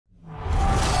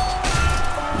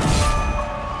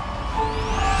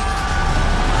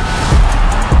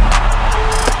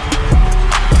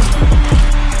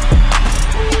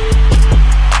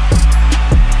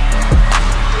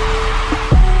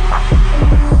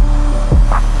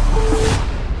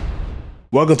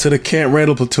Welcome to the Camp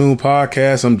Randall Platoon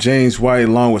podcast. I'm James White,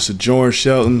 along with Sojourn,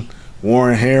 Shelton,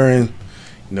 Warren Herron.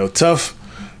 Tough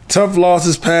loss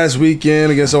this past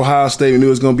weekend against Ohio State. We knew it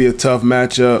was going to be a tough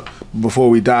matchup. Before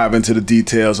we dive into the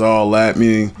details of all that,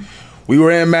 meaning we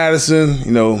were in Madison.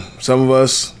 Some of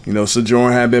us,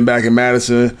 Sojourn had been back in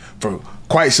Madison for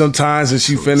quite some time since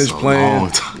she finished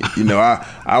playing.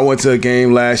 I went to a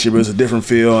game last year, but it was a different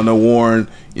feel. I know Warren,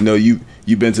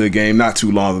 you've been to a game not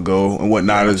too long ago and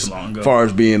whatnot, as far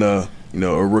as being a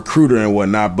recruiter and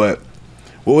whatnot. But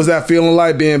what was that feeling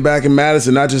like being back in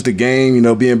Madison? Not just the game,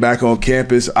 being back on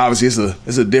campus. Obviously,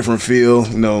 it's a different feel.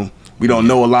 We don't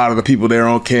know a lot of the people there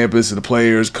on campus, the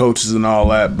players, coaches, and all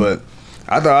that. But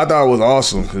I thought it was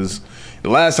awesome because the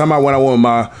last time I went with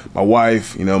my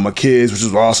wife, my kids, which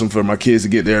was awesome for my kids to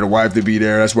get there, the wife to be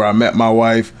there. That's where I met my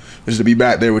wife. Just to be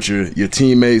back there with your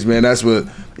teammates, man. That's what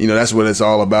it's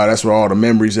all about. That's where all the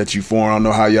memories that you form. I don't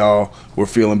know how y'all were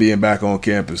feeling being back on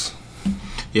campus.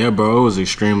 Yeah, bro, it was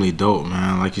extremely dope,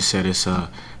 man. Like you said, it's a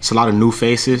lot of new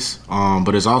faces,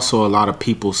 but there's also a lot of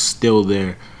people still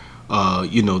there,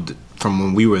 from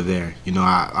when we were there.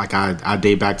 I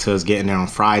date back to us getting there on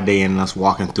Friday and us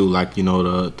walking through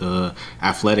the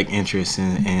athletic interest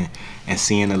and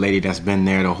seeing the lady that's been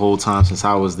there the whole time since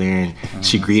I was there, and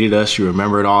she greeted us, she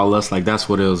remembered all us. Like, that's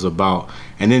what it was about.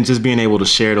 And then just being able to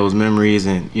share those memories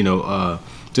and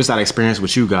just that experience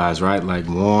with you guys, right? Like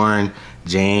Warren,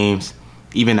 James,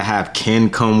 even to have Ken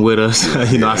come with us. I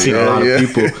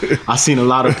seen a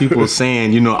lot of people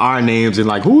saying, our names and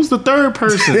like, who's the third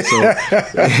person? So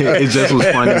it just was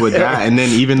funny with that. And then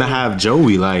even to have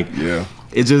Joey,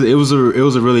 it was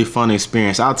a really fun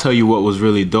experience. I'll tell you what was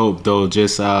really dope though,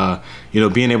 just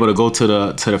being able to go to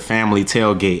the family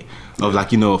tailgate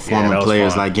of former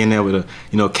players, like getting able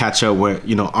to catch up with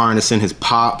Arnis and his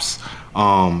pops.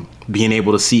 Being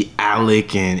able to see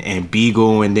Alec and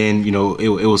Beagle, and then it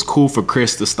was cool for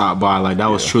Chris to stop by. Like, that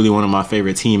was truly one of my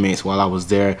favorite teammates while I was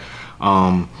there,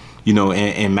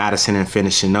 in Madison and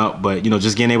finishing up. But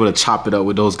just getting able to chop it up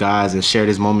with those guys and share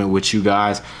this moment with you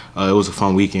guys, it was a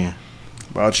fun weekend.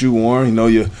 About you, Warren,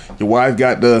 your wife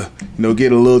got to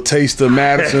get a little taste of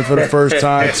Madison for the first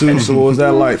time too. So what was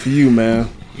that like for you, man?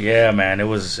 Yeah, man, it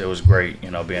was great,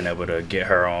 being able to get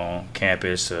her on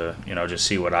campus to, just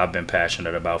see what I've been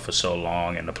passionate about for so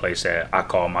long, and the place that I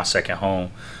call my second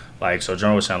home. Like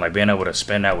Sojourn was saying, like being able to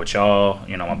spend that with y'all,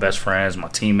 my best friends, my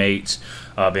teammates,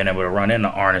 being able to run into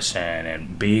Arneson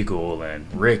and Beagle and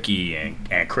Ricky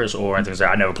and Chris Orr and things like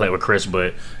that. I never played with Chris,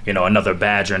 but, another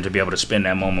Badger, and to be able to spend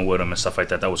that moment with him and stuff like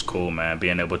that, that was cool, man.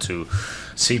 Being able to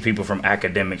see people from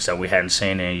academics that we hadn't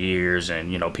seen in years,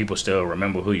 and, people still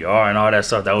remember who you are and all that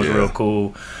stuff, that was real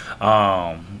cool.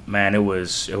 Man, it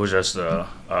was just a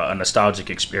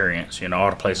nostalgic experience, all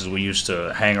the places we used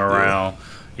to hang around.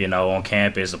 On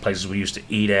campus, the places we used to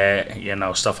eat at,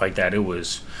 stuff like that. It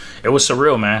was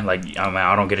surreal, man. Like,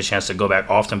 I don't get a chance to go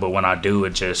back often, but when I do,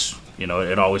 it just,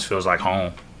 it always feels like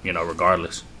home,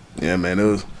 regardless. Yeah, man,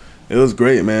 it was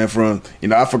great, man. From,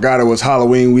 I forgot it was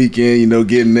Halloween weekend,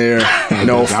 getting there,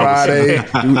 Friday,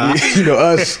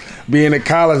 us being in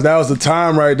college, that was the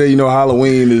time right there.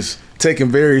 Halloween is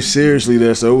taken very seriously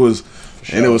there, so it was.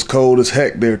 Sure. And it was cold as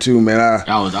heck there too, man.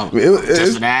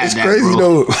 It's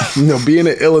crazy, being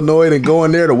in Illinois and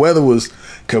going there, the weather was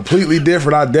completely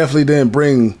different. I definitely didn't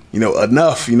bring,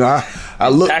 enough. I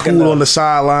looked cool on the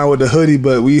sideline with the hoodie,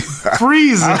 but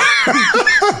freezing.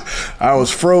 I was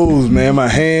froze, man. My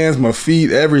hands, my feet,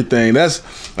 everything. That's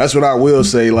what I will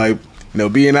say. Like,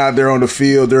 being out there on the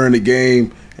field during the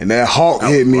game. And that hawk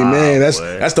hit me, man.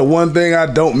 That's the one thing I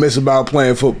don't miss about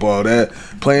playing football. That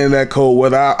playing that cold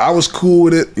weather, I was cool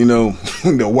with it.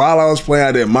 While I was playing,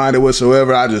 I didn't mind it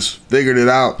whatsoever. I just figured it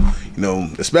out.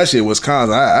 Especially in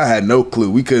Wisconsin, I had no clue.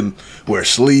 We couldn't wear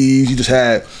sleeves.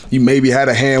 You maybe had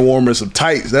a hand warmer and some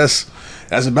tights. That's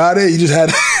about it. You just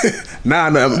had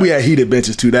we had heated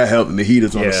benches too. That helped, and the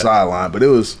heaters on the sideline. But it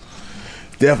was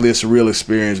definitely a surreal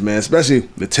experience, man. Especially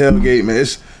the tailgate, man.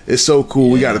 It's so cool.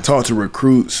 Yeah. We got to talk to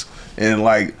recruits, and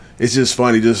it's just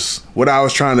funny, just what I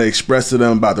was trying to express to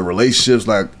them about the relationships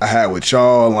like I had with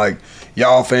y'all, and like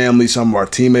y'all family, some of our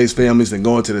teammates' families, and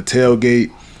going to the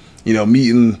tailgate,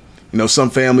 meeting, some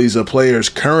families of players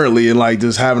currently, and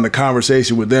just having a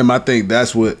conversation with them. I think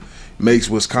that's what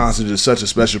makes Wisconsin just such a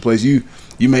special place. You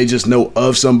may just know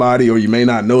of somebody, or you may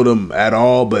not know them at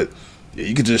all, but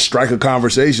you could just strike a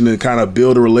conversation and kind of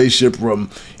build a relationship from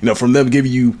them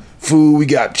giving you food. We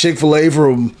got Chick-fil-A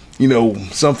from,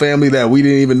 some family that we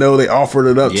didn't even know. They offered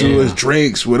it up to us,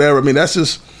 drinks, whatever. I mean, that's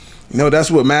just, that's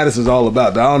what Madison's all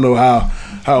about. I don't know how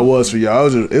it was for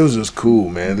y'all. It was just cool,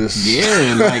 man. Even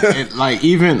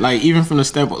from the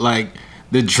step,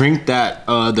 the drink that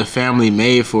the family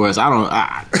made for us. I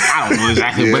don't know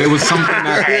exactly, but it was something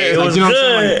that it was you know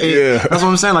good. That's what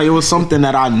I'm saying. Like, it was something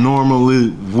that I normally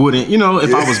wouldn't. You know,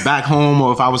 if I was back home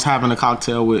or if I was having a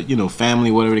cocktail with family,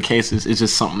 whatever the case is, it's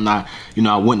just something that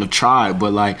I wouldn't have tried.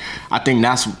 But like, I think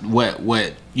that's what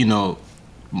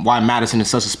why Madison is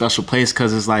such a special place,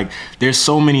 because it's like there's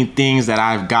so many things that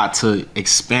I've got to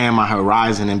expand my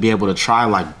horizon and be able to try.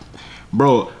 Like,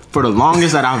 bro, for the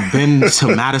longest that I've been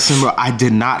to Madison, bro, I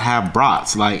did not have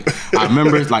brats. Like, I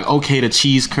remember, like, okay, the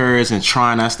cheese curds and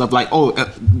trying that stuff. Like,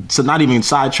 so not even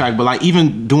sidetrack, but like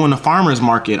even doing the farmer's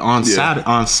market on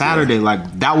Saturday,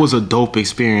 like that was a dope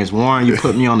experience. Warren, you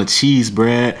put me on the cheese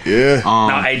bread. Yeah.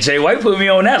 Now, hey, Jay White put me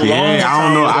on that long time.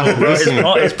 I don't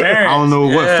know. His parents. I don't know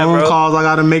what phone calls I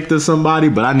got to make to somebody,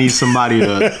 but I need somebody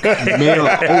to mail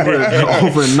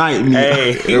overnight me.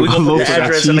 Hey, we gonna put the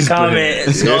address in the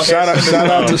comments. Yeah, shout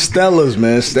out to Stella's,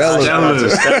 man. Stella's.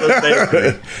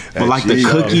 But like the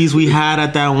cookies we had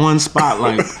at that one spot,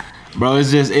 like, bro,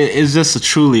 it's just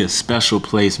truly a special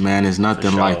place, man. There's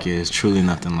nothing like it. It's truly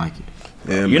nothing like it.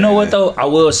 Yeah, you know what though? I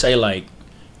will say, like,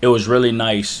 it was really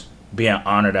nice being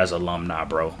honored as alumni,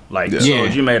 bro. Like, so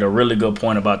you made a really good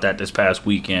point about that this past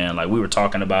weekend. Like, we were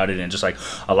talking about it, and just like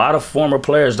a lot of former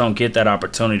players don't get that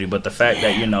opportunity, but the fact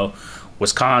that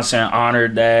Wisconsin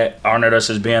honored us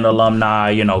as being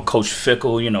alumni. Coach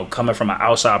Fickle, coming from an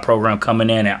outside program, coming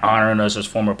in and honoring us as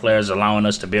former players, allowing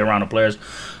us to be around the players.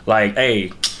 Like,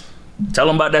 hey, tell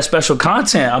them about that special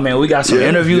content. I mean, we got some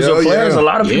interviews with players. A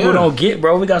lot of people don't get,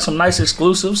 bro. We got some nice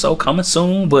exclusives, so coming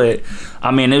soon. But I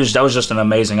mean, that was just an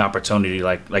amazing opportunity.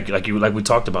 Like we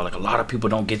talked about. Like, a lot of people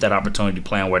don't get that opportunity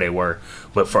playing where they were.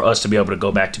 But for us to be able to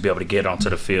go back, to be able to get onto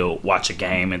the field, watch a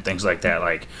game, and things like that,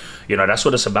 like, that's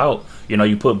what it's about.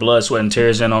 You put blood, sweat, and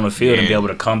tears in on the field, and be able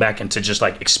to come back and to just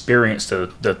like experience the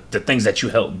things that you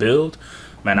helped build.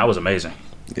 Man, that was amazing.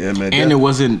 Yeah, man. And it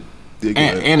wasn't.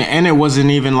 And it wasn't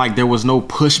even like there was no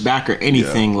pushback or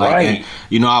anything. And,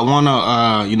 I wanna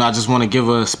I just wanna give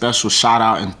a special shout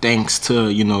out and thanks to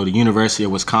the University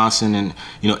of Wisconsin and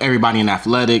everybody in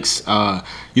athletics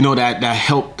that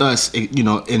helped us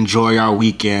enjoy our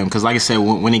weekend, because like I said,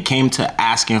 when it came to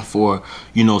asking for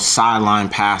sideline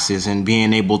passes and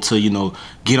being able to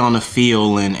get on the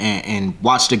field and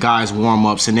watch the guys warm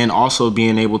ups, and then also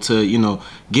being able to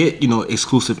get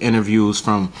exclusive interviews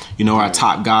from our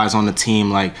top guys on the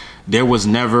team, like there was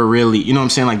never really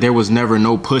like there was never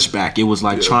no pushback. It was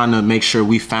like trying to make sure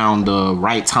we found the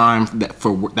right time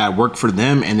that worked for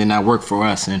them, and then that worked for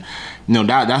us. And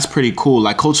that's pretty cool.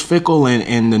 Like Coach Fickle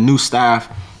and the new staff,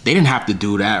 they didn't have to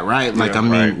do that, right? Like, I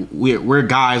mean, we're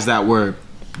guys that we're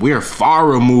far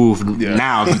removed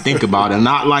now, if you think about it.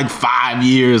 Not like 5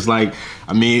 years. Like,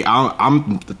 I mean,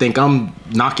 I think I'm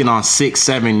knocking on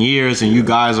 6-7 years, and you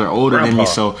guys are older than me.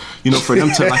 So, for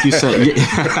them to, like you said,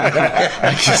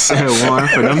 Warren,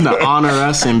 for them to honor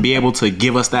us and be able to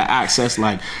give us that access,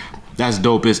 like, that's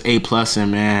dope. It's A+,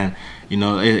 and man,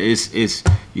 it's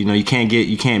you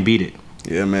can't beat it.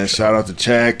 Yeah, man. Shout out to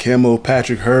Chad Kimmel,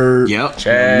 Patrick Hurd,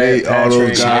 Chad, Nate, all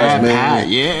those guys,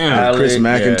 man. Chris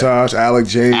McIntosh, Alec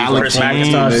James. Chris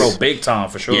McIntosh, bro, big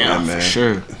time for sure. Yeah, man. For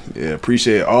sure. Yeah,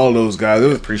 appreciate all those guys.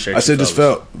 Just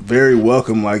felt very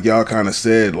welcome, like y'all kind of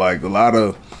said. Like, a lot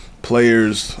of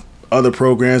players, other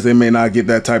programs, they may not get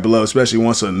that type of love, especially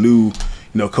once a new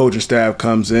coaching staff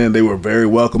comes in. They were very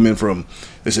welcoming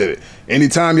they said,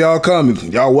 anytime y'all come,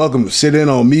 y'all welcome to sit in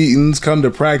on meetings, come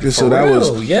to practice. So that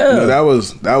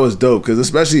was dope, because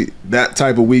especially that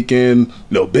type of weekend,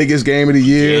 biggest game of the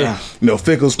year.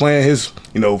 Fickle's playing his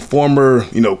former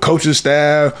coaching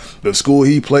staff, the school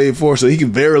he played for, so he could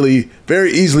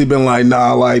very easily been like,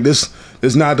 nah, like this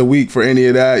is not the week for any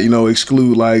of that.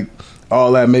 Exclude like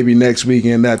all that maybe next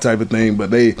weekend, that type of thing.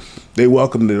 But they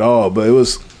welcomed it all. But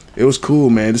it was cool,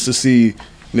 man, just to see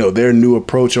their new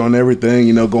approach on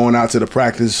everything. Going out to the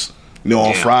practice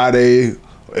on Friday,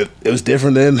 it was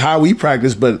different than how we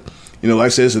practice, but like I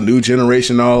said, it's a new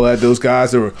generation, all that. Those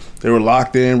guys, they were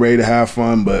locked in, ready to have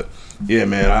fun. But yeah,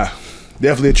 man, I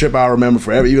definitely a trip I'll remember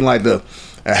forever. Even like at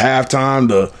halftime,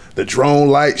 the drone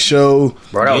light show.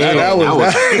 Bro, that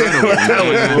was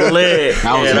lit.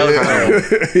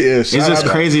 It's just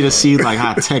crazy to see like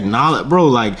how technology, bro,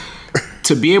 like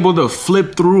to be able to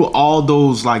flip through all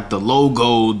those, like the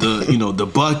logo,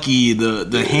 the Bucky,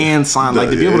 the hand sign, like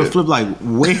to be able to flip, like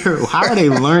how are they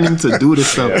learning to do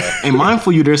this stuff? And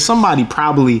mindful you, there's somebody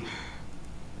probably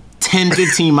 10,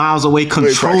 15 miles away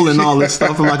controlling all this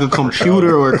stuff from like a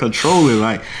computer or a controller.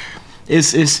 Like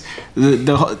it's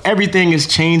everything is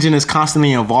changing, it's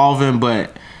constantly evolving,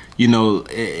 but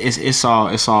it's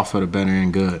all for the better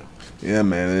and good. Yeah,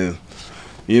 man.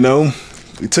 And,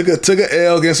 we took a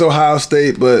L against Ohio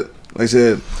State, but like I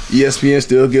said, ESPN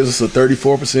still gives us a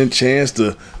 34% chance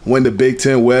to win the Big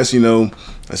Ten West.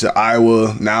 I said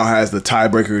Iowa now has the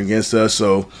tiebreaker against us.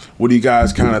 So what do you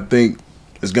guys kind of think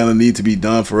is going to need to be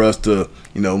done for us to,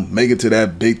 make it to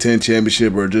that Big Ten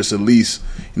championship, or just at least,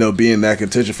 be in that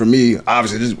contention? For me,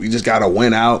 obviously, we just got to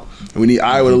win out, and we need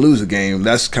Iowa to lose a game.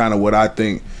 That's kind of what I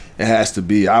think it has to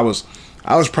be. I was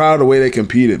proud of the way they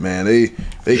competed, man.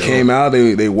 They came out,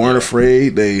 they weren't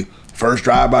afraid. They first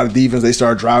drive by the defense, they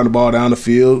start driving the ball down the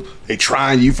field. They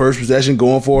trying you first possession,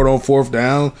 going for it on fourth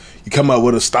down. You come up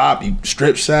with a stop, you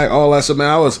strip sack, all that stuff.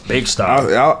 Man, big stop.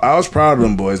 I was proud of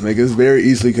them boys, man, because very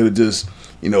easily could have just,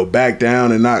 back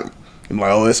down and not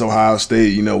like, oh, it's Ohio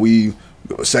State. We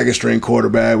second string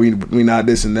quarterback. We not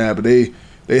this and that, but they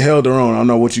held their own. I don't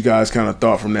know what you guys kind of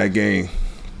thought from that game.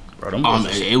 Bro,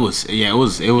 it was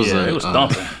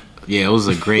dumping. Yeah, it was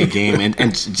a great game,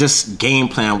 and just game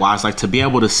plan wise, like to be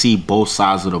able to see both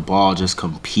sides of the ball just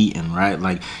competing, right?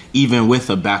 Like even with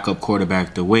a backup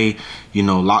quarterback, the way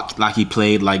like he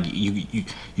played, like you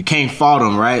can't fault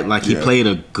him, right? Like he played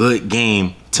a good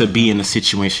game to be in the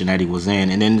situation that he was in,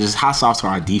 and then just hats off to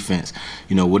our defense.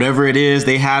 Whatever it is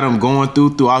they had them going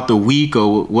throughout the week,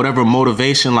 or whatever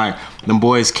motivation, like them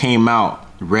boys came out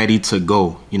ready to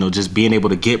go. Just being able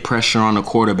to get pressure on the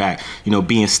quarterback,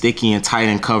 being sticky and tight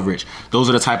in coverage. Those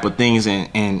are the type of things and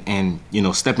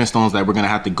stepping stones that we're gonna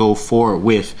have to go forward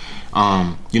with.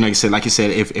 Like you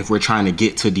said, if we're trying to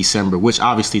get to December, which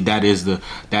obviously that is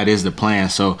the plan.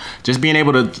 So just being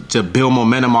able to build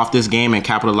momentum off this game and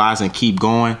capitalize and keep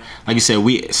going. Like you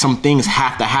said, some things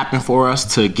have to happen for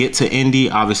us to get to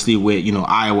Indy. Obviously, with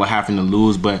Iowa having to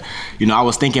lose, but I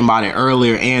was thinking about it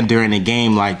earlier and during the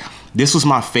game, like. This was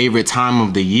my favorite time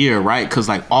of the year, right? Because,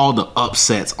 like, all the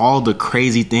upsets, all the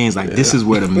crazy things, like, this is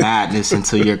where the madness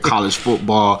until your college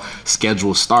football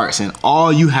schedule starts. And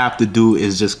all you have to do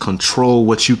is just control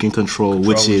what you can control,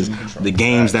 which is the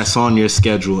games that's on your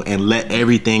schedule, and let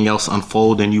everything else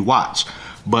unfold and you watch.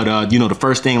 But, the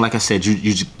first thing, like I said,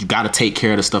 you got to take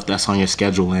care of the stuff that's on your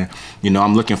schedule. And,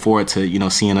 I'm looking forward to,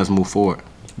 seeing us move forward.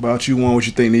 About you, what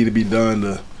you think need to be done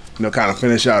to, kind of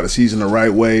finish out the season the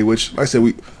right way, which, like I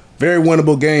said, very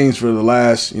winnable games for the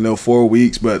last, 4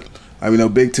 weeks. But,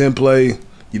 Big Ten play,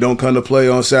 you don't come to play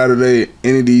on Saturday.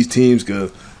 Any of these teams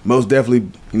could most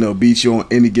definitely, beat you on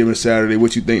any given Saturday.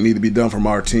 What you think need to be done from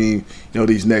our team,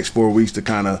 these next 4 weeks to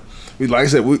kind of, like I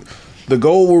said, the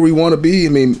goal where we want to be,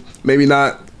 maybe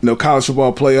not, college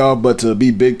football playoff, but to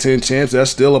be Big Ten champs, that's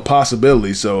still a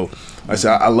possibility. So, like I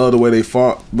said, I love the way they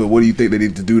fought, but what do you think they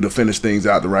need to do to finish things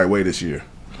out the right way this year?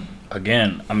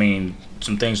 Again,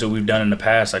 some things that we've done in the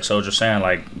past, like Sojourn saying,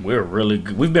 like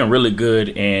we've been really good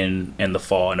in the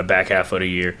fall, in the back half of the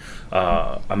year.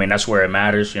 That's where it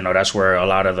matters. That's where a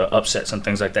lot of the upsets and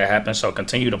things like that happen. So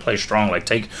continue to play strong. Like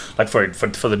for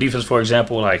the defense, for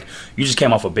example, like you just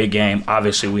came off a big game.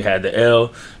 Obviously, we had the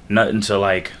L. Nothing to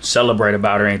like celebrate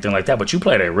about or anything like that, but you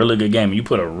played a really good game. You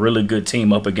put a really good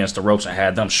team up against the ropes and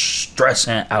had them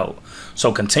stressing out.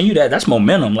 So continue that. That's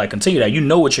momentum. Like continue that. You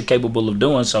know what you're capable of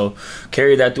doing. So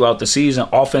carry that throughout the season.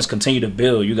 Offense, continue to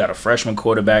build. You got a freshman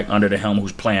quarterback under the helm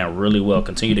who's playing really well.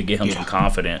 Continue to get him some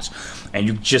confidence. And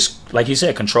you just, like you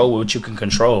said, control what you can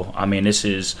control. This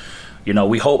is,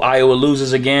 we hope Iowa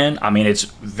loses again. It's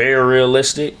very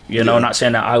realistic. Not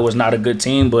saying that Iowa's not a good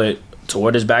team, but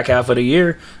toward this back half of the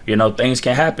year, things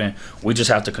can happen. We just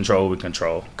have to control what we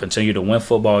control. Continue to win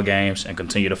football games and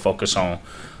continue to focus on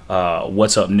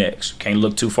what's up next. Can't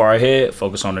look too far ahead.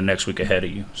 Focus on the next week ahead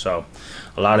of you. So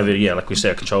a lot of it, like we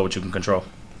said, control what you can control.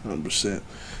 100%.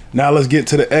 Now let's get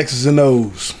to the X's and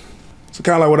O's. So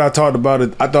kind of like what I talked about,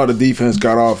 I thought the defense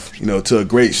got off, to a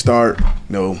great start.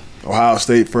 Ohio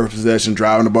State first possession,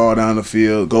 driving the ball down the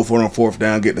field, go for it on fourth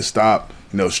down, get the stop.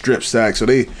 Strip sacks. So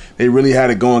they really had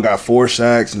it going, got 4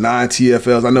 sacks, 9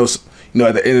 TFLs. I know,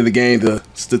 at the end of the game, the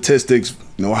statistics,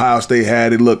 Ohio State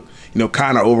had it looked,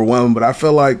 kind of overwhelming, but I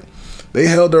felt like they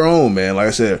held their own, man. Like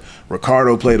I said,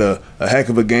 Ricardo played a heck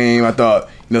of a game. I thought,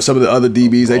 some of the other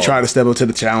DBs, they tried to step up to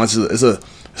the challenge. It's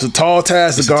a tall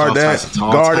task to guard that.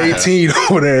 Guard 18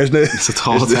 over there. It's a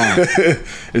tall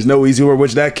task. There's no easy work,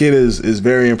 which that kid is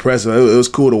very impressive. It was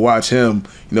cool to watch him,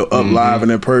 up live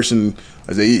and in person.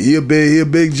 I said he a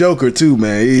big joker too,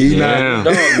 man. And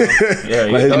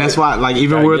that's why, like,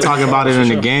 even we were talking about it in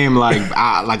the game.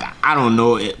 I don't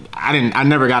know. I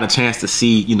never got a chance to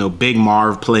see Big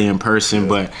Marv play in person,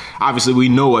 but obviously we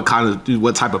know what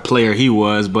type of player he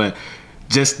was. But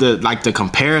just the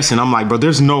comparison, I'm like, bro,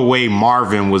 there's no way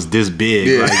Marvin was this big.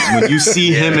 Yeah. Like when you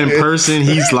see him in person,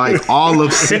 he's like all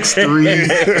of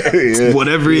 6'3",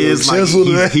 whatever he is.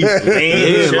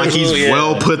 Like he's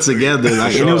well put together.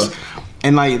 Like and it was,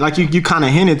 and like you kind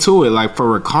of hinted to it, like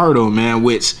for Ricardo, man,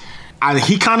 which.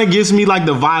 He kind of gives me like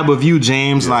the vibe of you,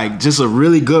 James, like just a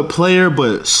really good player,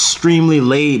 but extremely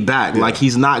laid back. Like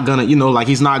he's not gonna, like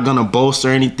he's not gonna boast or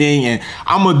anything, and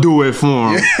I'm gonna do it for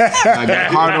him. Like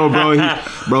Ricardo,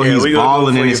 bro, he's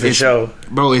balling in his show.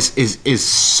 Bro, it's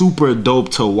super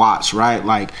dope to watch, right?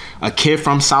 Like a kid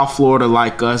from South Florida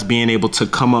like us being able to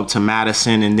come up to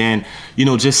Madison and then,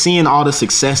 just seeing all the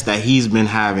success that he's been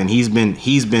having. He's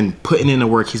been putting in the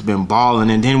work, he's been balling,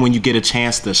 and then when you get a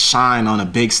chance to shine on a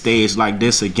big stage like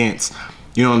this against,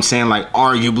 you know what I'm saying, like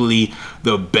arguably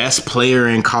the best player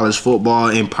in college football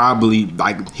and probably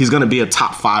like he's gonna be a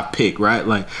top 5 pick, right?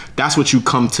 Like that's what you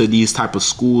come to these type of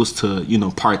schools to,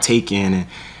 partake in. And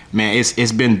man,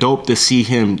 it's been dope to see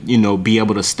him, be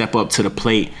able to step up to the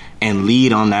plate and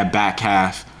lead on that back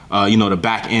half, the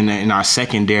back end in our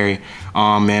secondary.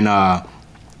 I'm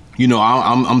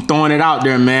throwing it out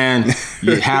there, man.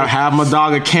 Have my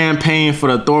dog a campaign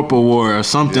for the Thorpe Award or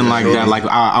something like that. Like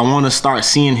I want to start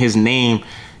seeing his name,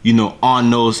 in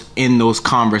those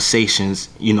conversations,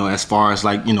 as far as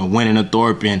like, winning a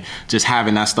Thorpe and just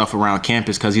having that stuff around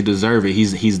campus because he deserves it.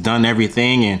 He's done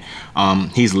everything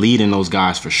and he's leading those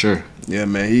guys for sure. Yeah,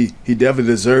 man, he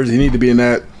definitely deserves it. He need to be in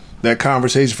that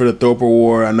conversation for the Thorpe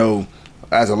Award. I know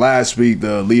as of last week,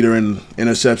 the leader in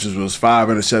interceptions was 5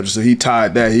 interceptions, so he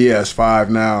tied that. He has 5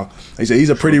 now. He said he's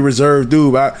a pretty reserved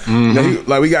dude. But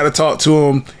we got to talk to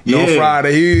him. On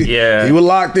Friday. He was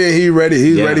locked in. He ready.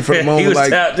 He's ready for the moment. He was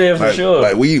tapped in for sure.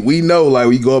 Like we know, like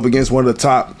we go up against one of the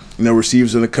top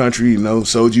receivers in the country.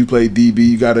 Soju played DB.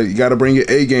 You gotta bring your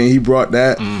A game. He brought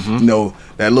that.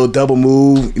 That little double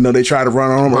move. They tried to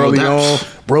run on him early on.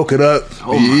 Broke it up.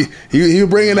 He was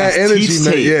bringing that energy,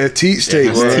 man. Yeah, teach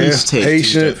tape, man.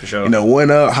 Patient. For sure. Went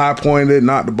up, high pointed,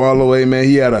 knocked the ball away, man.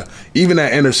 He had even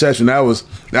that interception. That was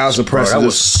impressive. Bro, that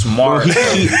was smart.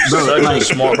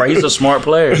 He's a smart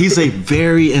player. He's a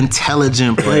very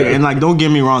intelligent player, and like, don't get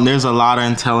me wrong. There's a lot of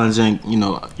intelligent,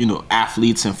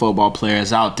 athletes and football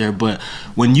players out there. But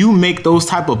when you make those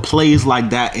type of plays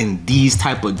like that in these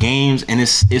type of games, and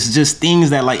it's just things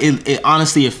that like it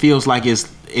honestly it feels like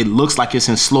it looks like it's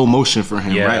in slow motion for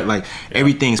him, right? Like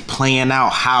everything's playing out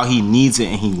how he needs it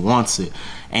and he wants it.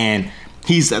 And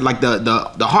he's like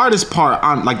the hardest part,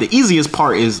 like the easiest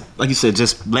part is, like you said,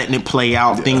 just letting it play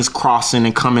out, things crossing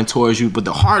and coming towards you. But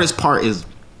the hardest part is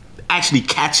actually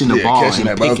catching the ball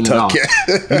and picking it off.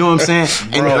 You know what I'm saying?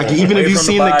 And like even if you've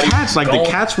seen the catch, like the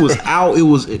catch was out, it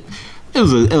was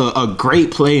a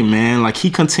great play, man. Like he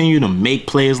continued to make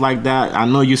plays like that. I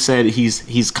know you said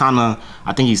he's kind of,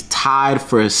 I think he's tied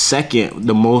for a second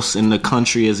the most in the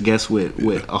country, as guess with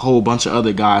a whole bunch of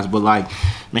other guys. But like,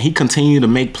 man, he continued to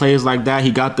make plays like that. He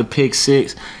got the pick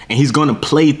 6, and he's gonna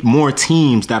play more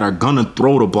teams that are gonna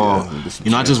throw the ball.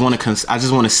 I just want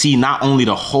to see not only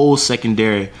the whole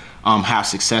secondary have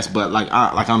success, but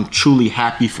I'm truly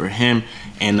happy for him.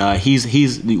 And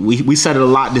we said it a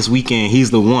lot this weekend.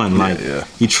 He's the one.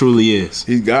 He truly is.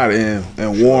 He got it.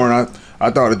 And Warren, I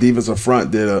thought the defensive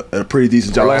front did a pretty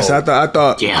decent job. Like I said, I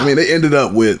thought. I mean, they ended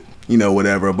up with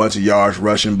a bunch of yards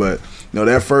rushing, but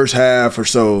that first half or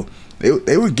so,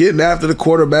 they were getting after the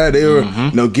quarterback. They were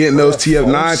getting those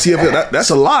TF9, TF.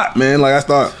 That's a lot, man. Like I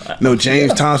thought,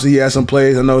 James Thompson, he had some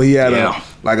plays. I know he had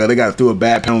they got through a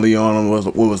bad penalty on him.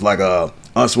 What was like a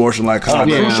unsportsmanlike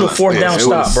crucial 4th down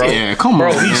stop, bro. Yeah, come on,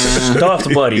 bro. He's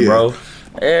stuffed, buddy, bro.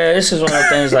 Yeah, this is one of the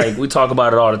things, like, we talk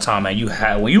about it all the time,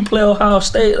 man. When you play Ohio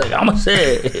State, like I'm gonna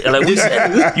say it, like we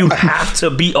said, you have to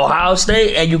beat Ohio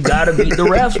State and you gotta beat the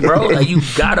refs, bro. Like you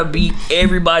gotta beat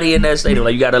everybody in that stadium.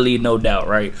 Like you gotta lead, no doubt,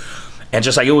 right? And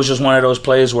just like it was just one of those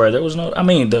plays where there was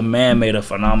the man made a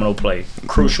phenomenal play.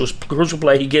 Crucial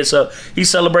play. He gets up, he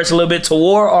celebrates a little bit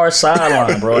toward our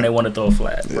sideline, bro, and they want to throw a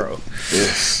flag, bro.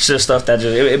 It's just stuff that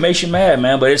it makes you mad,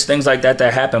 man. But it's things like that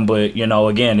happen. But,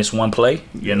 again, it's one play.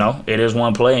 It is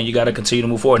one play, and you got to continue to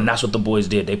move forward. And that's what the boys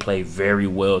did. They played very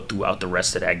well throughout the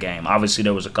rest of that game. Obviously,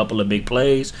 there was a couple of big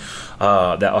plays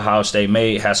that Ohio State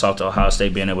made. Hats off to Ohio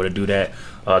State being able to do that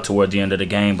toward the end of the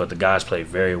game, but the guys played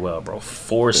very well, bro.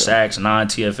 4 sacks, 9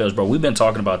 TFLs, bro. We've been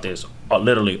talking about this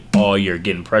literally all year,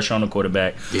 getting pressure on the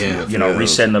quarterback. Yeah,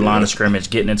 resetting the line of scrimmage,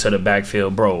 getting into the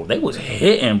backfield, bro. They was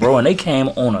hitting, bro, and they came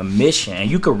on a mission. And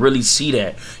you could really see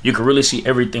that. You could really see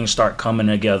everything start coming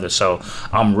together. So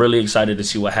I'm really excited to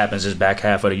see what happens this back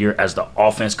half of the year as the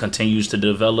offense continues to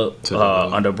develop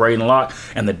under Braden Locke,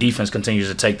 and the defense continues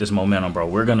to take this momentum, bro.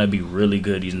 We're gonna be really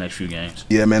good these next few games.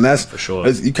 Yeah, man, that's for sure.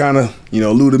 You kind of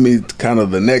alluded me to kind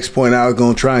of the next point I was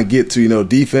gonna try and get to.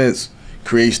 Defense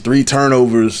creates 3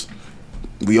 turnovers.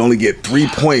 We only get 3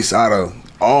 points out of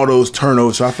all those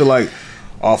turnovers. So I feel like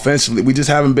offensively, we just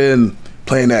haven't been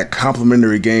playing that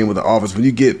complementary game with the offense. When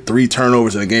you get 3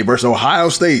 turnovers in a game versus Ohio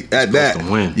State, at that,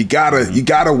 you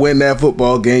gotta win that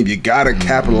football game. You gotta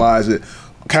capitalize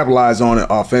on it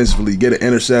offensively. You get an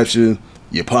interception,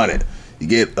 you punt it. You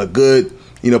get a good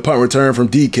punt return from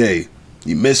DK.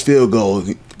 You miss field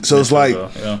goals. So it's like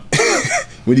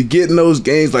when you get in those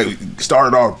games, like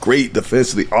started off great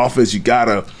defensively, offense, you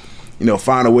gotta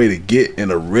find a way to get in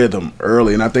a rhythm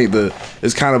early. And I think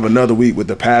it's kind of another week with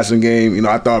the passing game.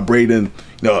 I thought Braden,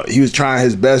 he was trying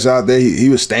his best out there. He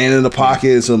was staying in the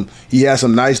pocket. He had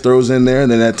some nice throws in there.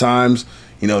 And then at times,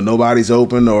 nobody's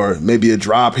open or maybe a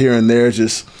drop here and there.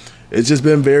 It's just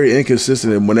been very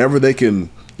inconsistent. And whenever they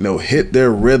can, hit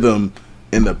their rhythm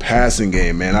in the passing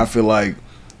game, man, I feel like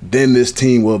then this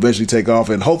team will eventually take off,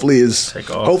 and hopefully is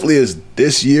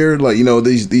this year. Like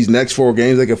these next 4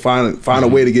 games, they can find a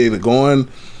way to get it going.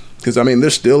 Because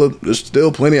there's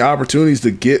still plenty of opportunities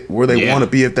to get where they want to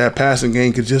be if that passing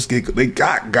game could just get. They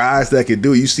got guys that can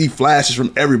do it. You see flashes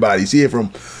from everybody. You see it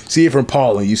from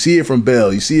Paulin. You see it from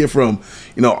Bell. You see it from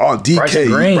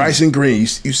DK, Bryson Green.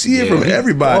 You see it from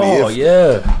everybody.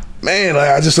 Man, like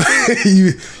I just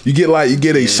you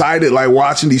get excited like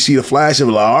watching. You see the flash of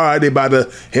like, all right, they about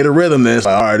to hit a rhythm. Then it's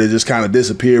like, all right, they just kind of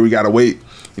disappear. We got to wait,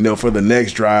 for the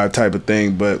next drive type of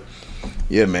thing. But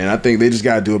yeah, man, I think they just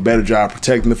got to do a better job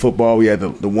protecting the football. We had the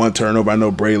 1 turnover. I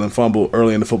know Braylon fumbled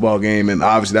early in the football game, and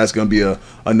obviously that's going to be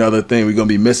another thing. We're going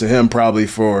to be missing him probably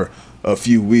for a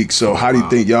few weeks. So how do you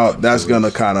think that's going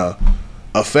to kind of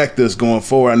affect us going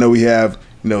forward? I know we have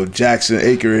Jackson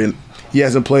Aker, and he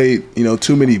hasn't played,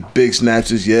 too many big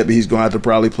snatches yet, but he's going to have to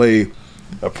probably play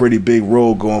a pretty big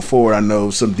role going forward. I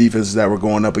know some defenses that we're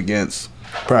going up against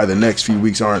probably the next few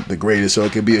weeks aren't the greatest, so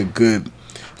it could be a good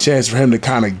chance for him to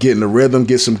kind of get in the rhythm,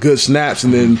 get some good snaps,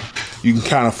 and then you can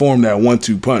kind of form that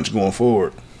 1-2 punch going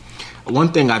forward.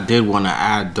 One thing I did want to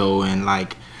add, though, and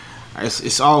like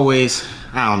it's always,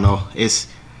 I don't know, it's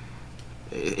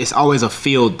always a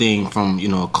field thing from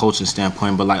a coaching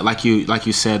standpoint, but like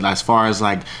you said, as far as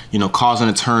like causing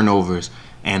the turnovers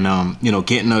and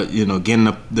getting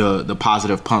the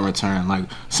positive punt return, like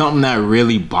something that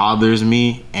really bothers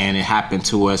me, and it happened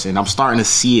to us, and I'm starting to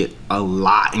see it a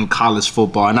lot in college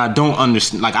football, and I don't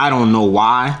understand, like I don't know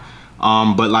why,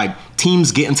 but like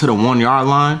teams getting to the 1-yard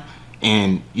line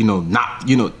and not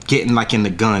getting like in the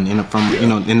gun and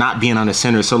and not being on the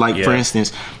center. So like for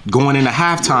instance, going into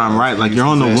halftime, right? Like you're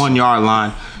on the 1-yard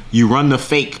line, you run the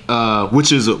fake,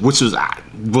 which was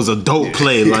a dope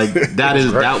play. Like that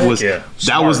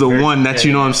was the one that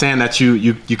you know what I'm saying, that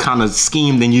you kind of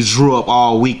schemed and you drew up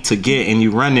all week to get, and you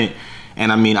run it.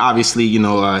 And obviously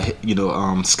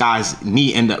Sky's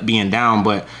knee ended up being down,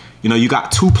 but you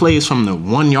got 2 plays from the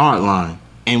 1-yard line,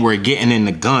 and we're getting in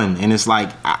the gun, and it's like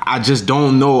I just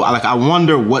don't know. Like I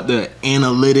wonder what the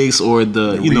analytics or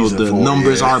the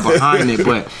numbers are behind it.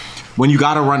 But when you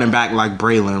got a running back like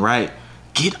Braylon, right,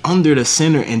 get under the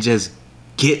center and just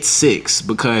get 6,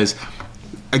 because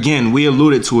again, we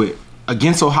alluded to it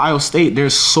against Ohio State.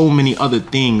 There's so many other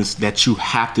things that you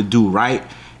have to do right,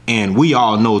 and we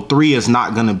all know 3 is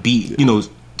not gonna beat.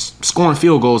 Scoring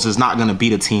field goals is not gonna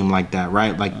beat a team like that,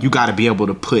 right? Like you got to be able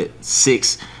to put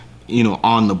 6.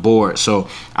 On the board. So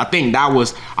I think that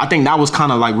was kind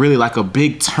of like really like a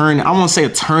big turn. I won't say a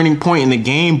turning point in the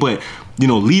game, but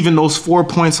leaving those 4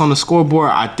 points on the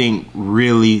scoreboard, I think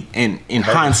really, and in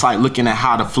hindsight, looking at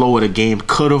how the flow of the game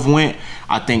could have went,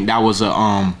 I think that was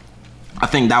a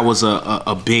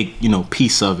big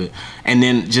piece of it. And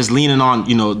then just leaning on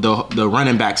the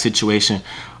running back situation.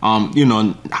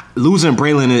 Losing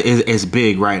Braylon is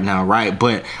big right now, right?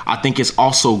 But I think it's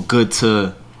also good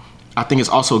to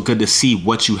see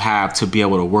what you have to be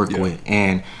able to work with.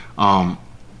 And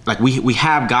like we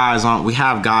have guys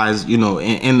in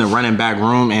the running back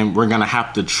room, and we're gonna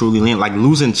have to truly lean. Like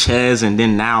losing Chez, and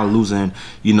then now losing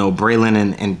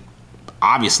Braylon, and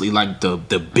obviously like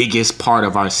the biggest part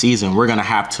of our season, we're gonna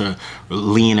have to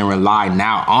lean and rely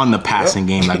now on the passing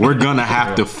game. Like we're gonna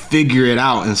have to figure it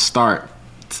out and start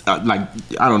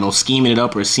scheming it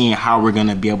up, or seeing how we're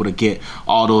gonna be able to get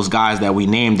all those guys that we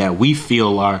named that we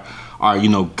feel are are, you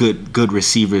know, good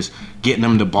receivers, getting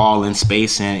them the ball in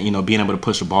space and, you know, being able to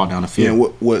push the ball down the field. Yeah,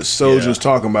 what Sojourn's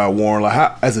talking about, Warren, like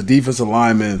how, as a defensive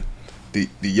lineman, do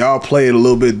y'all play it a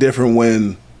little bit different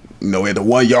when, you know, at the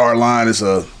 1 yard line is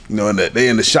a, you know, they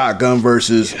in the shotgun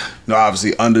versus, you know,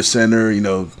 obviously under center, you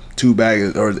know, two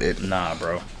back or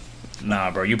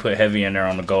Nah, bro. You put heavy in there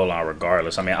on the goal line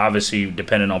regardless. I mean, obviously,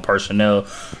 depending on personnel,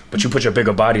 but you put your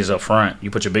bigger bodies up front.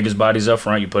 You put your biggest bodies up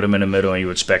front, you put them in the middle, and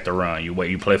you expect a run.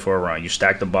 You play for a run. You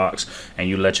stack the box, and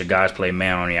you let your guys play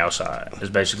man on the outside. That's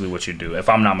basically what you do. If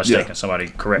I'm not mistaken, somebody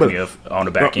correct me if on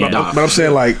the back end. But I'm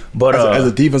saying, like, as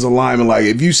a defensive lineman, like,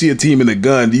 if you see a team in the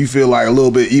gun, do you feel like a little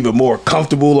bit even more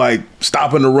comfortable, like,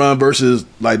 stopping the run versus,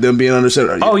 like, them being under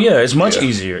center? Oh, yeah, it's much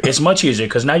easier. It's much easier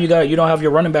because now you don't have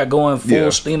your running back going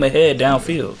full steam ahead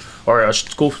downfield, or a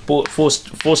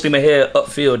full steam ahead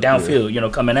upfield, downfield, you know,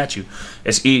 coming at you.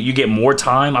 You get more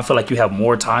time. I feel like you have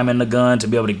more time in the gun to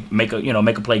be able to make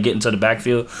a play, get into the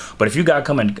backfield. But if you got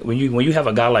coming, when you have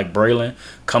a guy like Braylon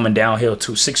coming downhill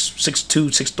to 6'2",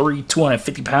 6'3",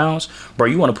 250 pounds, bro,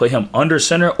 you want to put him under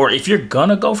center. Or if you're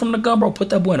gonna go from the gun, bro, put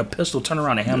that boy in a pistol, turn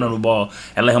around and hand him the ball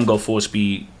and let him go full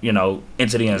speed, you know,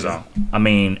 into the end zone. I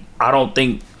mean, I don't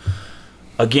think.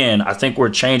 Again, I think we're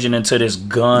changing into this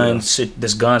gun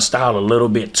style a little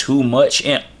bit too much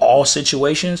in all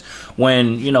situations.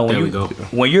 When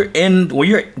when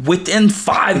you're within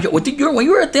 5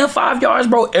 yards,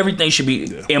 bro, everything should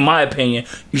be, in my opinion,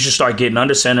 you should start getting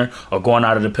under center or going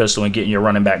out of the pistol and getting your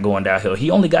running back going downhill.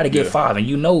 He only got to get 5, and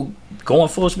you know, going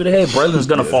full speed ahead, Braylon's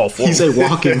gonna fall forward. He's a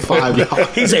walking 5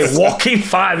 yards. He's a walking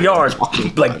 5 yards,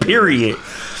 like period.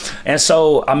 And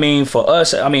so, I mean, for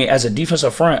us, I mean, as a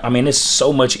defensive front, I mean, it's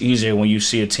so much easier when you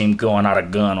see a team going out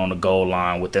of gun on the goal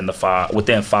line within 5,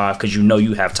 because you know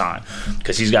you have time.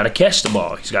 Because he's got to catch the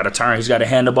ball. He's got to turn. He's got to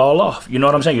hand the ball off. You know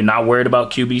what I'm saying? You're not worried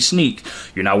about QB sneak.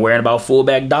 You're not worried about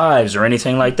fullback dives or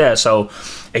anything like that. So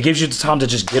it gives you the time to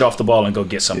just get off the ball and go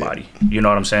get somebody. You know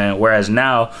what I'm saying? Whereas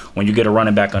now, when you get a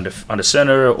running back under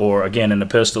center or again in the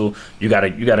pistol, you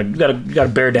gotta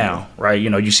bear down, right? You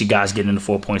know, you see guys getting in the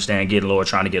 4-point stand, getting lower,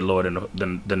 trying to get lower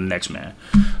than the next man.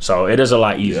 So it is a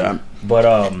lot easier. Yeah. But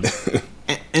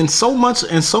and so much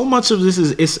of this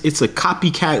is it's a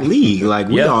copycat league. Like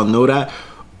we all know that.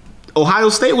 Ohio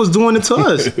State was doing it to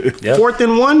us. 4th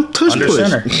and 1, tush under push.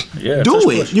 Center. Yeah, do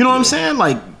it. Push. You know what I'm saying?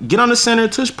 Like, get on the center,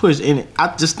 tush push. And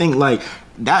I just think, like,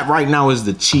 that right now is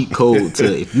the cheat code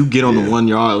to if you get on the 1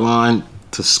 yard line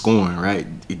to scoring, right?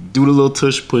 Do the little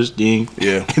tush push thing.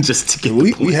 Yeah. And just to get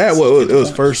we had it was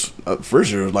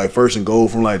first year, like first and goal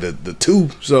from like the 2.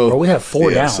 So bro, we had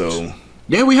 4 downs. So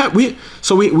yeah, we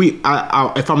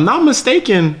if I'm not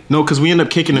mistaken, no, because we ended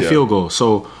up kicking the field goal.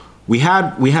 So we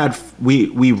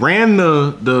ran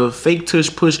the fake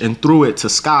tush push and threw it to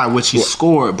Sky, which he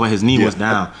scored, but his knee was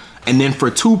down. And then for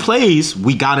 2 plays,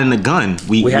 we got in the gun.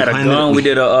 We had a gun. We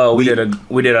did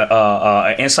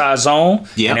a inside zone.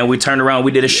 Yeah. And then we turned around.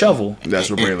 We did a shovel. That's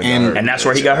where Braylon got hurt. And that's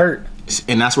where he got hurt.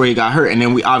 And that's where he got hurt. And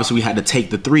then we had to take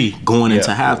the 3 going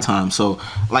into halftime. So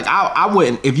like I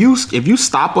wouldn't, if you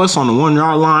stop us on the 1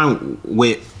 yard line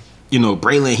with, you know,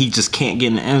 Braylon, he just can't get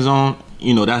in the end zone.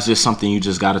 You know, that's just something you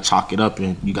just got to chalk it up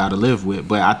and you got to live with.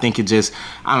 But I think it just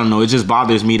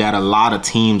bothers me that a lot of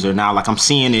teams are now, like, I'm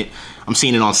seeing it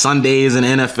on Sundays in the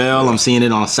NFL. I'm seeing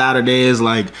it on Saturdays.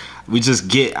 Like, we just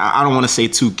get, I don't want to say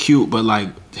too cute, but like,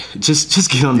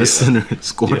 just get on the center and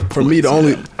score. Yeah, for me, the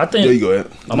only, I think, you go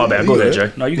ahead. Oh, my bad. Go ahead,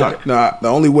 Jay. No, you got it. Nah, the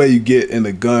only way you get in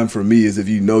the gun for me is if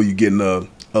you know you're getting a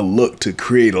look to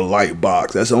create a light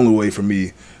box. That's the only way for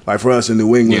me. Like for us in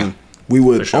New England, we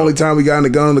would, only time we got in the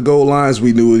gun on the goal lines,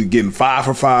 we knew we were getting 5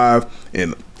 for 5,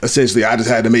 and essentially I just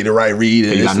had to make the right read.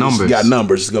 And you got numbers. Got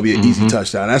numbers. It's going to be an easy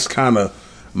touchdown. That's kind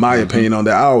of my opinion on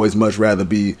that. I always much rather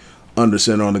be under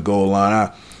center on the goal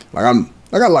line. I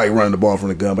like running the ball from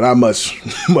the gun, but I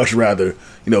much rather,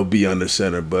 you know, be under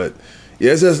center. But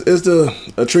yeah, it's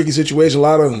a tricky situation. A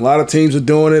lot of teams are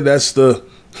doing it. That's the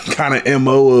kind of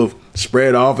MO of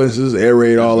spread offenses, air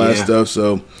raid, all that stuff.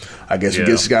 So I guess we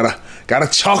just gotta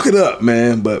chalk it up,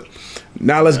 man. But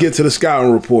now let's get to the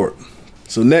scouting report.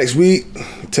 So next week,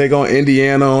 take on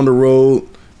Indiana on the road.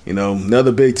 You know,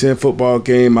 another Big Ten football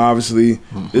game, obviously.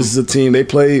 This is a team, they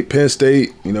played Penn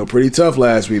State, you know, pretty tough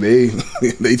last week.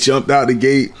 They jumped out the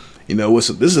gate. You know, this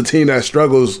is a team that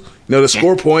struggles, you know, to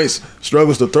score points,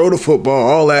 struggles to throw the football,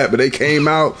 all that, but they came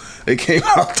out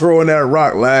throwing that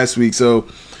rock last week. So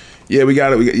yeah, we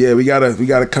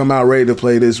gotta come out ready to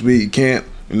play this week. You can't,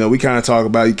 you know, we kind of talk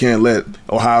about you can't let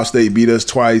Ohio State beat us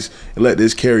twice and let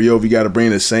this carry over. You got to bring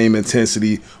the same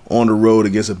intensity on the road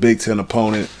against a Big Ten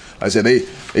opponent I said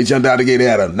they jumped out the gate. They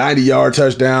had a 90-yard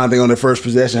touchdown. I think on their first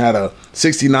possession had a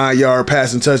 69-yard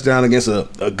passing touchdown against a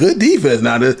good defense.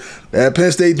 Now that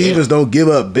Penn State defense don't give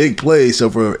up big plays. So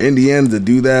for Indiana to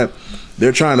do that,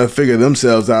 they're trying to figure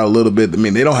themselves out a little bit. I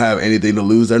mean, they don't have anything to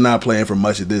lose. They're not playing for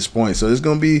much at this point. So it's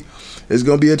gonna be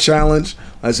a challenge.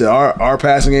 Like I said, our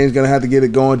passing game is gonna have to get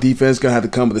it going. Defense gonna have to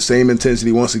come with the same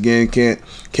intensity once again. Can't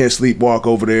sleepwalk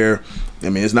over there. I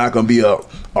mean, it's not gonna be a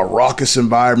raucous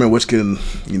environment, which can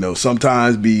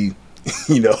sometimes be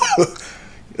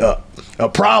a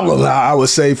problem. I would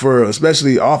say for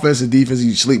especially offense and defense,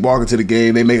 you sleepwalk into the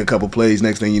game. They make a couple plays.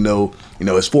 Next thing you know,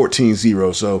 it's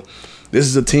 14-0. So this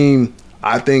is a team.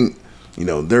 I think,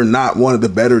 they're not one of the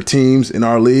better teams in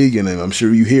our league, and I'm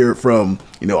sure you hear it from,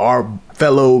 our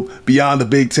fellow Beyond the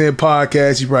Big Ten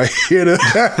podcast. You probably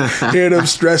hear them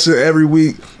stressing every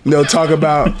week, talk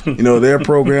about, their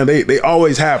program. They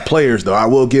always have players, though. I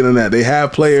will get on that. They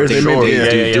have players. They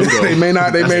may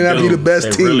not be the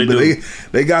best team, really but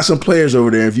they got some players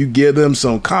over there. If you give them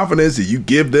some confidence, and you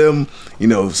give them,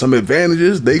 some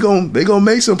advantages, they gonna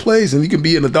make some plays, and you can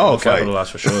be in a dogfight. Capitalize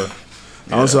for sure.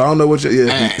 Also, I don't know what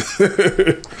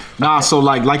Nah, so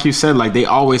like you said, they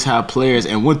always have players,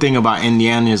 and one thing about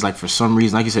Indiana is for some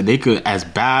reason, like you said, they could, as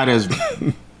bad as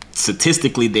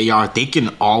statistically they are, they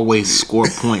can always score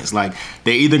points. They're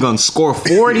either gonna score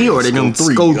 40 or they're gonna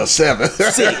score 7,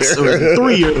 6 or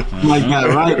 3 or like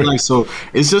that, right? So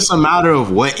it's just a matter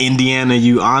of what Indiana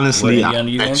you honestly what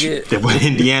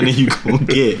Indiana you gonna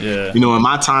get. Yeah. In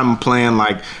my time playing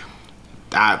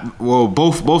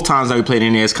both times that we played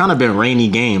in there, it's kind of been rainy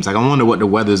games. I wonder what the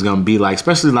weather's gonna be like,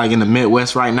 especially in the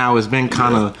Midwest right now. It's been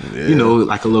kind of a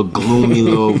little gloomy,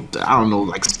 little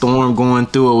storm going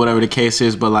through or whatever the case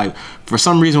is. But for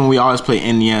some reason, when we always play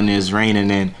Indiana, it's raining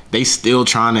and they still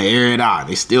trying to air it out.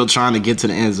 They still trying to get to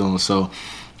the end zone. So,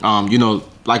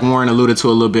 like Warren alluded to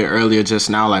a little bit earlier just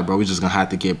now, bro, we're just gonna have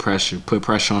to get pressure, put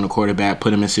pressure on the quarterback,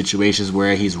 put him in situations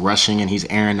where he's rushing and he's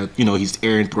airing, he's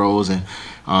airing throws and.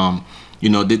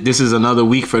 This is another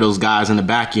week for those guys in the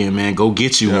back end, man. Go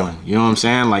get you one. You know what I'm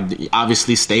saying?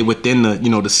 Obviously stay within the,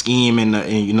 the scheme and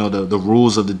the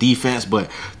rules of the defense,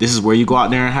 but this is where you go out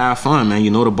there and have fun, man.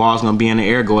 The ball's going to be in the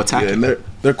air, go attack it. And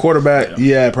their quarterback, he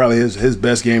had probably his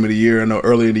best game of the year. I know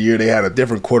earlier in the year they had a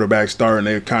different quarterback start and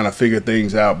they kind of figured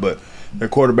things out, but their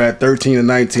quarterback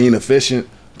 13-19, efficient,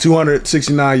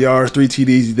 269 yards, 3 TDs.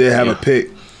 He did have a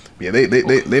pick. Yeah,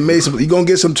 they made some. You're going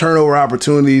to get some turnover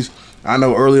opportunities. I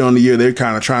know early on in the year they're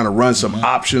kind of trying to run some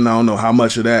option. I don't know how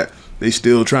much of that they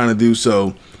still trying to do.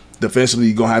 So defensively,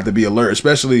 you're going to have to be alert.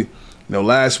 Especially,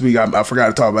 last week I forgot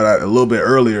to talk about that a little bit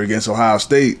earlier against Ohio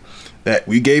State, that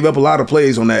we gave up a lot of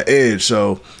plays on that edge.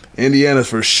 So Indiana's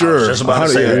for sure. Just about to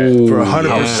say that. For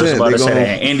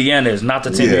 100%. Indiana is not the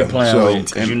team they're playing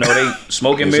with. Because they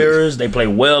smoke and mirrors. They play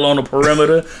well on the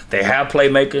perimeter. They have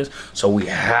playmakers. So we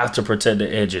have to protect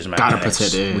the edges, man. Gotta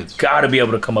protect the edge. We gotta be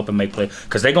able to come up and make plays.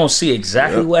 Because they're gonna see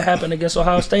exactly what happened against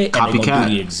Ohio State. And they're gonna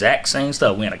do the exact same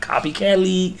stuff. We're in a copycat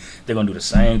league. They're gonna do the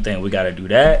same thing. We gotta do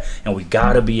that. And we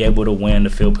gotta be able to win the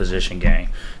field position game.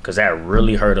 Because that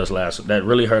really hurt us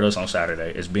on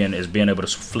Saturday. Is being able to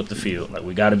flip the field.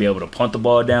 We got to be able to punt the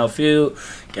ball downfield,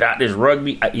 get out this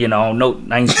rugby. I ain't no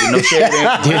shit.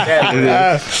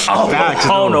 I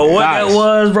don't know what that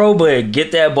was, bro. But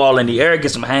get that ball in the air,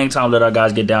 get some hang time, let our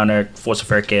guys get down there, force a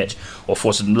fair catch, or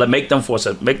make them fumble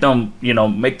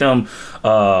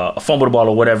the ball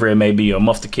or whatever it may be, or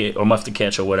muff the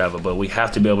catch or whatever. But we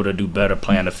have to be able to do better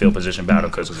playing the field position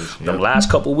battle, because the last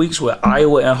couple weeks with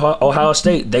Iowa and Ohio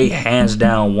State, they hands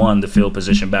down won the field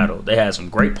position battle. They had some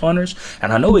great punters,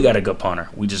 and I know we got a good punter.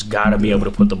 We just got to be able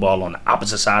to put the ball on the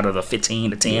opposite side of the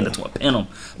 15, the 10, the 20,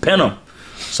 pin them.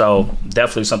 So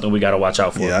definitely something we got to watch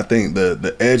out for. Yeah, I think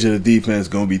the edge of the defense is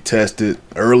going to be tested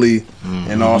early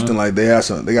and often.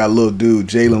 They got a little dude,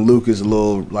 Jalen Lucas, a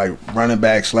little running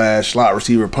back / slot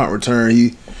receiver, punt return.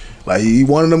 He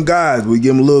one of them guys. We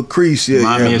give him a little crease.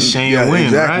 Remind me of Shane Wynn,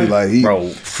 exactly. Right? Bro,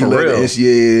 for real.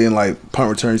 And punt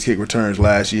returns, kick returns.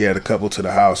 Last year, he had a couple to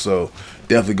the house. So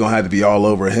definitely gonna have to be all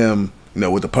over him.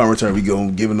 With the punt return, we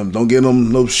don't give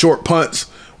him no short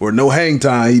punts or no hang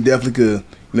time. He definitely could.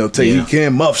 He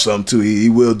can muff some too. He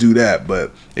will do that,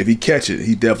 but if he catch it,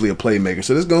 he definitely a playmaker.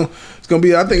 So it's gonna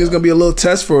be. I think it's gonna be a little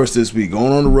test for us this week.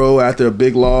 Going on the road after a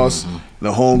big loss,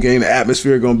 the home game, the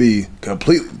atmosphere gonna be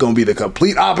the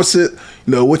complete opposite.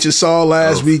 What you saw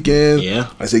last weekend. Yeah,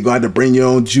 I say gonna have to bring your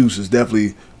own juice. It's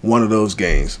definitely one of those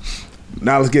games.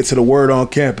 Now let's get to the word on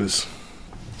campus.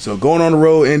 So going on the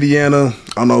road, Indiana.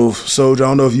 I don't know, Sojourn. I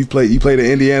don't know if you played at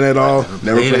Indiana at all.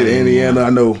 Never played at Indiana. I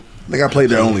know. I think I played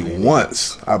there only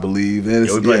once, I believe. And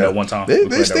we played there one time.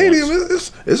 Their stadium,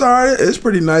 it's all right. It's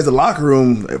pretty nice. The locker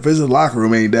room, if it's a locker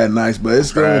room, ain't that nice. But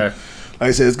it's going, like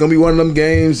I said, it's going to be one of them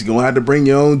games. You're going to have to bring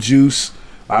your own juice.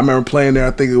 I remember playing there,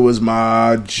 I think it was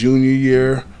my junior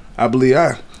year, I believe.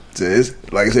 Like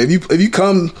I said, if you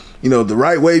come, the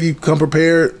right way, if you come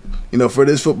prepared, for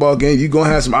this football game, you're going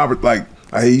to have some like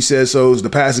he said, so the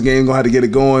passing game going to have to get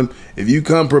it going. If you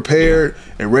come prepared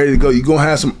and ready to go, you're going to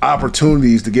have some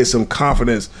opportunities to get some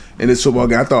confidence in this football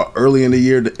game. I thought early in the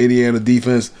year, the Indiana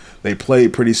defense, they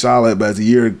played pretty solid, but as the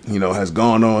year, has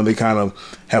gone on, they kind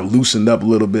of have loosened up a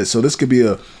little bit. So this could be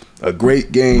a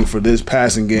great game for this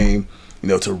passing game,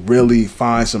 to really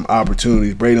find some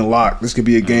opportunities. Braden Locke, this could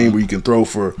be a game where you can throw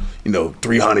for,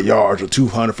 300 yards or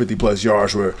 250-plus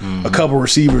yards where a couple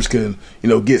receivers can,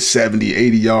 get 70,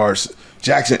 80 yards.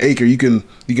 Jackson Aker, you can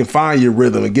find your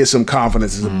rhythm and get some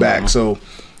confidence as a back. So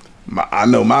I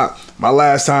know my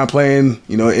last time playing,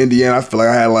 in Indiana, I feel like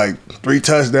I had like 3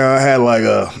 touchdowns. I had like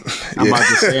I'm about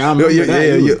to say, I remember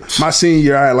that. My senior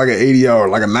year, I had like an 80-yard,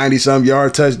 like a 90-some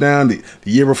yard touchdown. The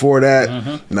year before that,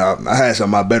 I had some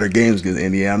of my better games against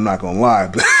Indiana. I'm not gonna lie.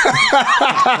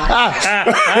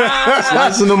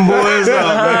 Slicing them boys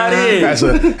up.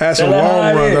 Had some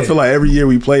long runs. I feel like every year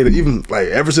we played it, even like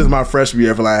ever since my freshman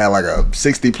year, I feel like I had like a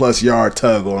 60-plus yard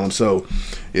tug on them. So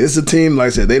it's a team, like I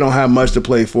said, they don't have much to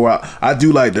play for. I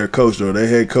do like their coach, though. Their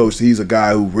head coach, he's a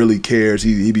guy who really cares.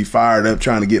 He be fired up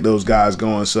trying to get those guys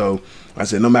going. So I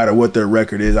said, no matter what their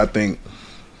record is, I think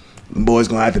the boys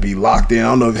going to have to be locked in. I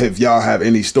don't know if y'all have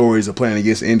any stories of playing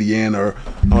against Indiana, or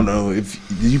I don't know if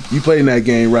you played in that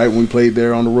game, right, when we played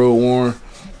there on the road, Warren?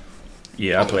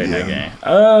 Yeah, I played in that game.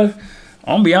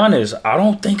 I'm gonna be honest, I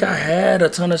don't think I had a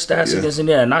ton of stats against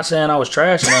Indiana. Not saying I was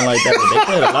trash or anything like that, but they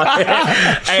played a lot.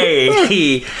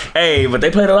 But they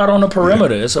played a lot on the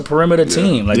perimeter. It's a perimeter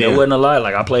team. Like, there wasn't a lot.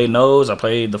 Like, I played nose, I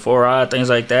played the 4-eye, things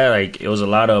like that. Like, it was a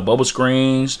lot of bubble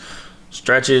screens,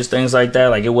 stretches, things like that.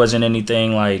 Like, it wasn't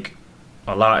anything like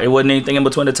a lot. It wasn't anything in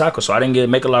between the tackles, so I didn't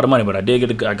make a lot of money, but I did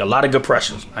get a lot of good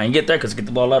pressures. I ain't get that because get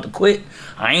the ball out to quick.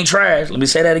 I ain't trash. Let me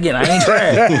say that again. I ain't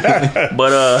trash.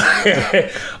 But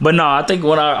no, I think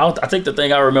I think the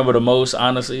thing I remember the most,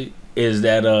 honestly, is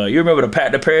that you remember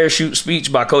the parachute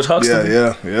speech by Coach Huxtable?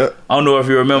 Yeah. I don't know if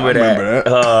you remember that. Remember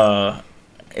that.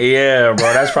 Yeah,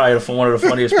 bro, that's probably one of the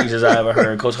funniest speeches I ever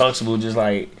heard. Coach Huxtable just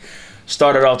like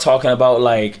started off talking about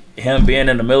like him being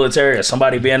in the military or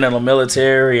somebody being in the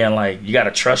military, and like you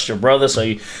gotta trust your brother.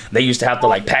 So they used to have to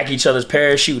like pack each other's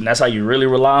parachute, and that's how you really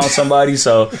rely on somebody.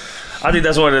 So I think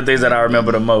that's one of the things that I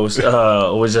remember the most.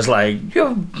 Was just like,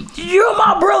 you're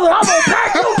my brother. I'm gonna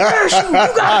pack your parachute. You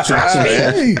gotta trust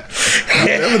me.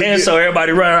 And so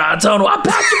everybody running around telling him, I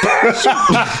packed your parachute.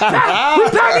 We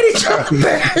packing each other's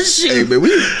parachute. Hey, man, I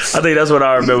think that's what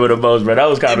I remember the most, bro. That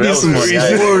was kind of some funny.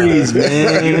 Stories,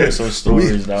 man. Some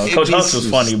stories, dog. Coach Hux was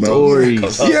funny, bro.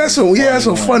 He had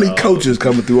some funny coaches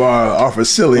coming through our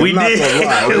facility. We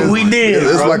did. We did.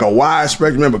 It's like a wide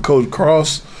spectrum. Remember Coach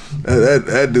Cross?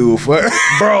 That dude was fun.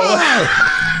 Bro.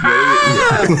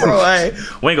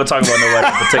 We ain't gonna talk about nobody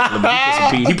in particular,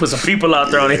 but he put some people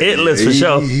out there on the hit list for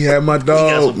sure. He had my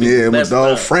dog. My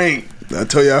dog Frank. I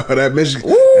tell y'all how that Michigan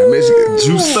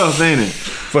juice stuff, ain't it?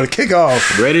 For the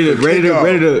kickoff, ready to run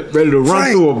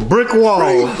Frank, through a brick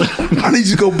wall. Frank, I need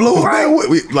you to go blow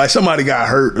up. Like somebody got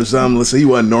hurt or something. Let's say he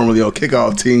wasn't normally on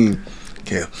kickoff team.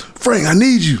 Okay, Frank, I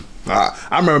need you.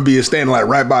 I remember being standing like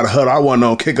right by the huddle. I wasn't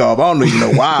on kickoff. I don't even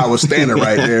know why I was standing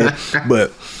right there.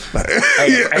 But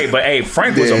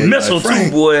Frank was a missile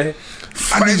too, boy.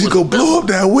 I need you to go blow up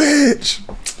that wedge.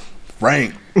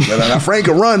 Frank. Now Frank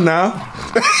can run now.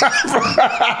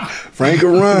 Frank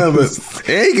can run, but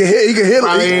he can hit. He can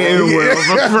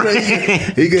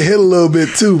hit a little bit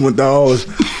too, my dogs.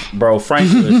 Bro,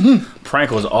 Frank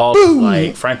was all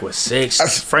like Frank was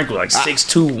 6. Frank was like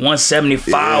 6'2",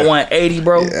 175, 180,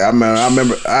 bro. Yeah, I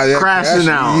remember crashing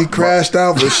out. He crashed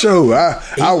out for sure.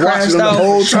 I watched him the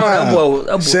whole time. That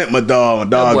boy, sent my dog. My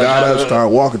dog got up, started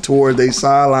walking towards their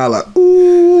sideline like,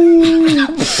 ooh.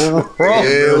 Bro,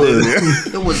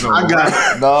 I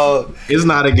got dog. It's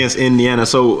not against Indiana.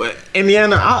 So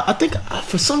Indiana, I think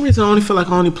for some reason I only feel like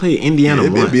I only played Indiana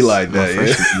once. It'd be like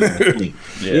that,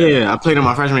 yeah. I played in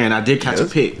my freshman year and I did catch a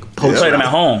pick. We played him at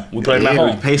home. It was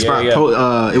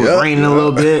raining a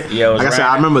little bit. Yeah, like I said,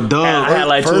 I remember Doug. I had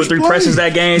like 2 or 3 presses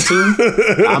that game too.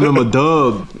 I remember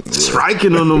Doug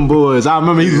striking on them boys. I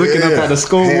remember he looking up at the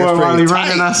scoreboard while he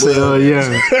running. I said,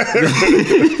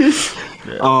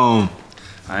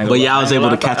 But yeah, I was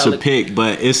able to catch a pick.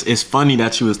 But it's funny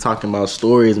that you was talking about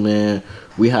stories, man.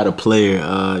 We had a player,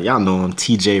 y'all know him,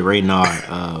 TJ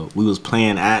Raynard. We was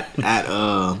playing at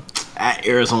at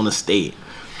Arizona State.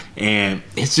 And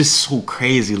it's just so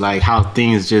crazy, like how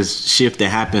things just shift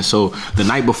and happen. So the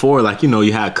night before, like, you know,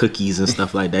 you had cookies and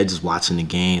stuff like that, just watching the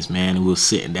games, man. And we were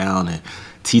sitting down, and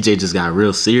TJ just got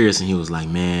real serious, and he was like,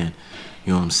 man,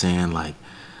 you know what I'm saying? Like,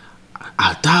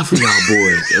 I die for y'all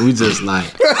boys. And we just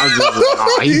like, I was just like,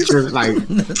 oh, he tripping. Like,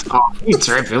 oh, he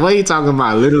tripping. What are you talking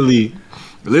about? Literally,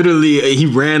 he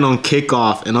ran on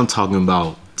kickoff, and I'm talking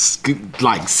about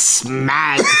like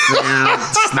smack, man,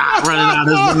 snot running out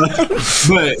of his mouth.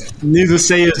 But needless to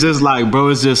say, it's just like, bro,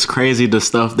 it's just crazy the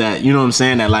stuff that, you know what I'm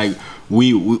saying, that like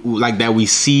we like that we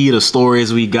see, the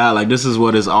stories we got. Like, this is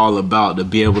what it's all about, to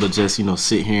be able to just, you know,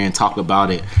 sit here and talk about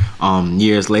it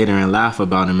years later and laugh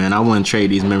about it, man. I wouldn't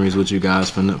trade these memories with you guys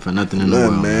for nothing in the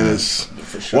world, man. It's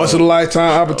once in a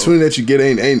lifetime opportunity that you get.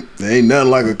 Ain't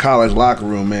nothing like a college locker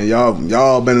room, man.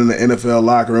 Y'all been in the NFL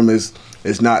locker room.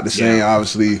 It's not the same,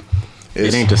 obviously.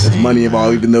 It ain't the same. There's money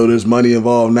involved, even though there's money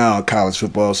involved now in college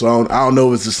football. So I don't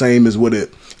know if it's the same as what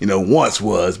it, you know, once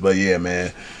was. But yeah,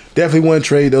 man, definitely wouldn't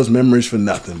trade those memories for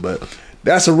nothing. But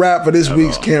that's a wrap for this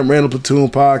week's Camp Randall Platoon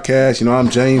podcast. You know,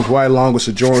 I'm James White, along with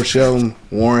Sojourn, Shelton,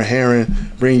 Warren Herron,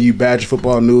 bringing you Badger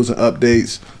football news and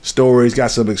updates, stories.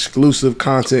 Got some exclusive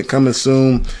content coming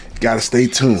soon. Got to stay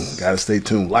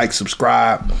tuned. Like,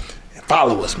 subscribe, and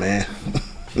follow us, man.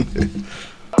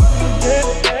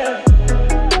 Yeah.